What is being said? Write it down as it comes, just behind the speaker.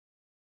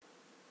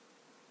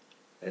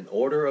an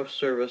order of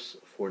service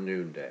for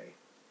noonday.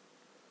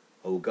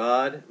 O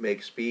God,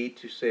 make speed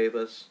to save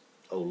us.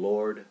 O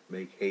Lord,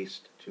 make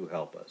haste to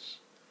help us.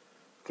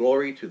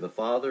 Glory to the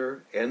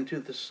Father, and to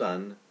the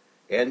Son,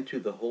 and to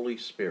the Holy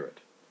Spirit,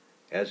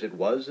 as it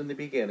was in the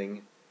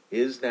beginning,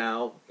 is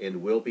now,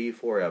 and will be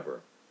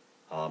forever.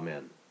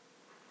 Amen.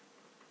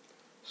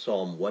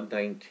 Psalm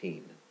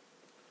 119.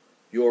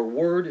 Your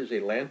word is a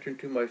lantern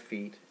to my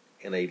feet,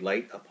 and a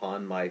light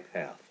upon my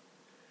path.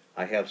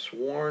 I have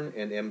sworn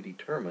and am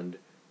determined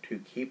to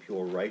keep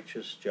your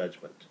righteous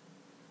judgment.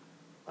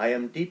 I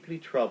am deeply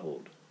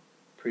troubled.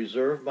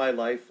 Preserve my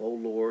life, O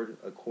Lord,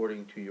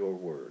 according to your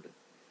word.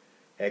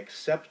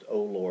 Accept,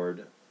 O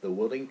Lord, the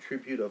willing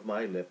tribute of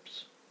my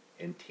lips,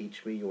 and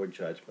teach me your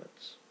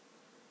judgments.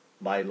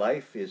 My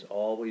life is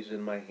always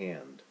in my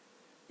hand,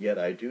 yet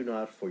I do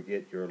not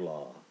forget your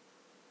law.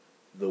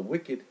 The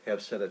wicked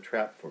have set a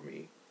trap for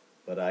me,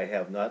 but I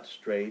have not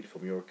strayed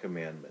from your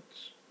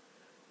commandments.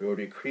 Your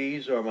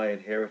decrees are my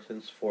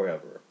inheritance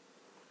forever.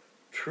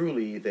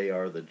 Truly they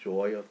are the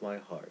joy of my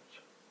heart.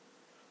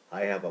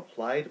 I have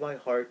applied my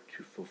heart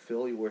to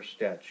fulfill your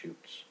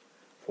statutes,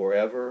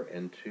 forever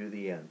and to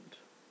the end.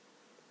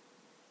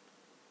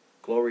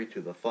 Glory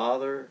to the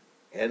Father,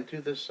 and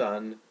to the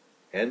Son,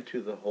 and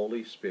to the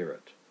Holy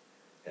Spirit,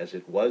 as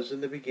it was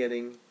in the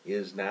beginning,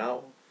 is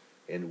now,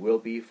 and will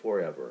be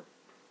forever.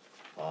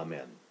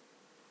 Amen.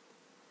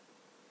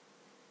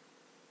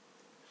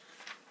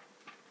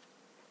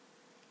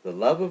 The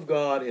love of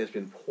God has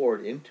been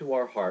poured into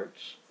our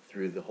hearts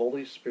through the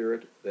Holy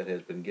Spirit that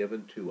has been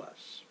given to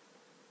us.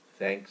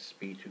 Thanks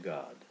be to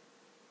God.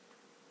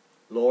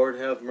 Lord,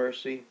 have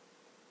mercy.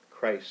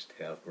 Christ,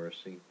 have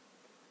mercy.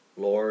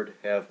 Lord,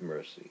 have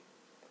mercy.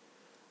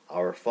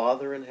 Our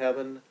Father in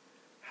heaven,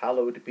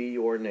 hallowed be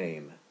your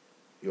name.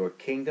 Your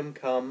kingdom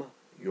come,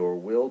 your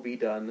will be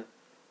done,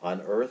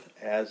 on earth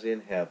as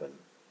in heaven.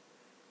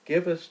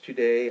 Give us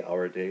today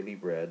our daily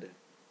bread.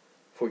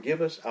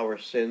 Forgive us our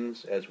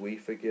sins as we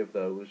forgive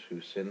those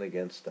who sin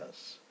against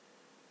us.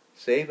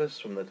 Save us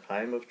from the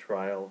time of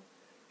trial,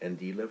 and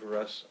deliver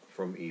us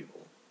from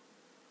evil.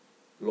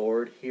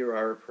 Lord, hear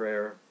our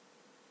prayer,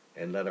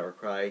 and let our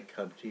cry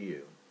come to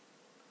you.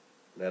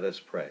 Let us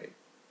pray.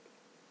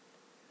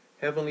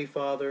 Heavenly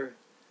Father,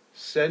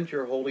 send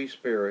your Holy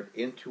Spirit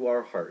into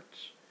our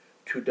hearts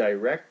to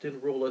direct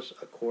and rule us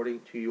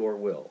according to your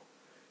will,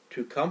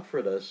 to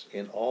comfort us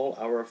in all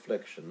our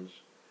afflictions,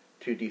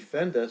 to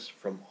defend us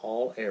from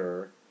all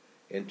error,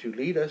 and to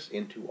lead us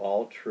into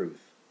all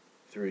truth,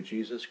 through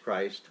Jesus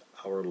Christ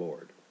our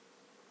Lord.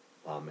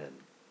 Amen.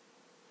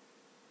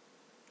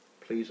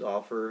 Please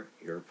offer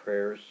your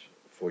prayers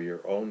for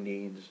your own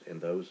needs and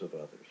those of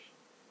others.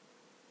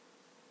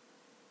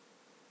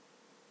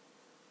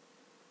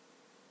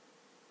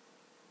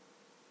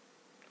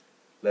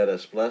 Let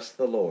us bless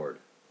the Lord.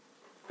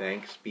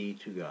 Thanks be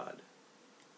to God.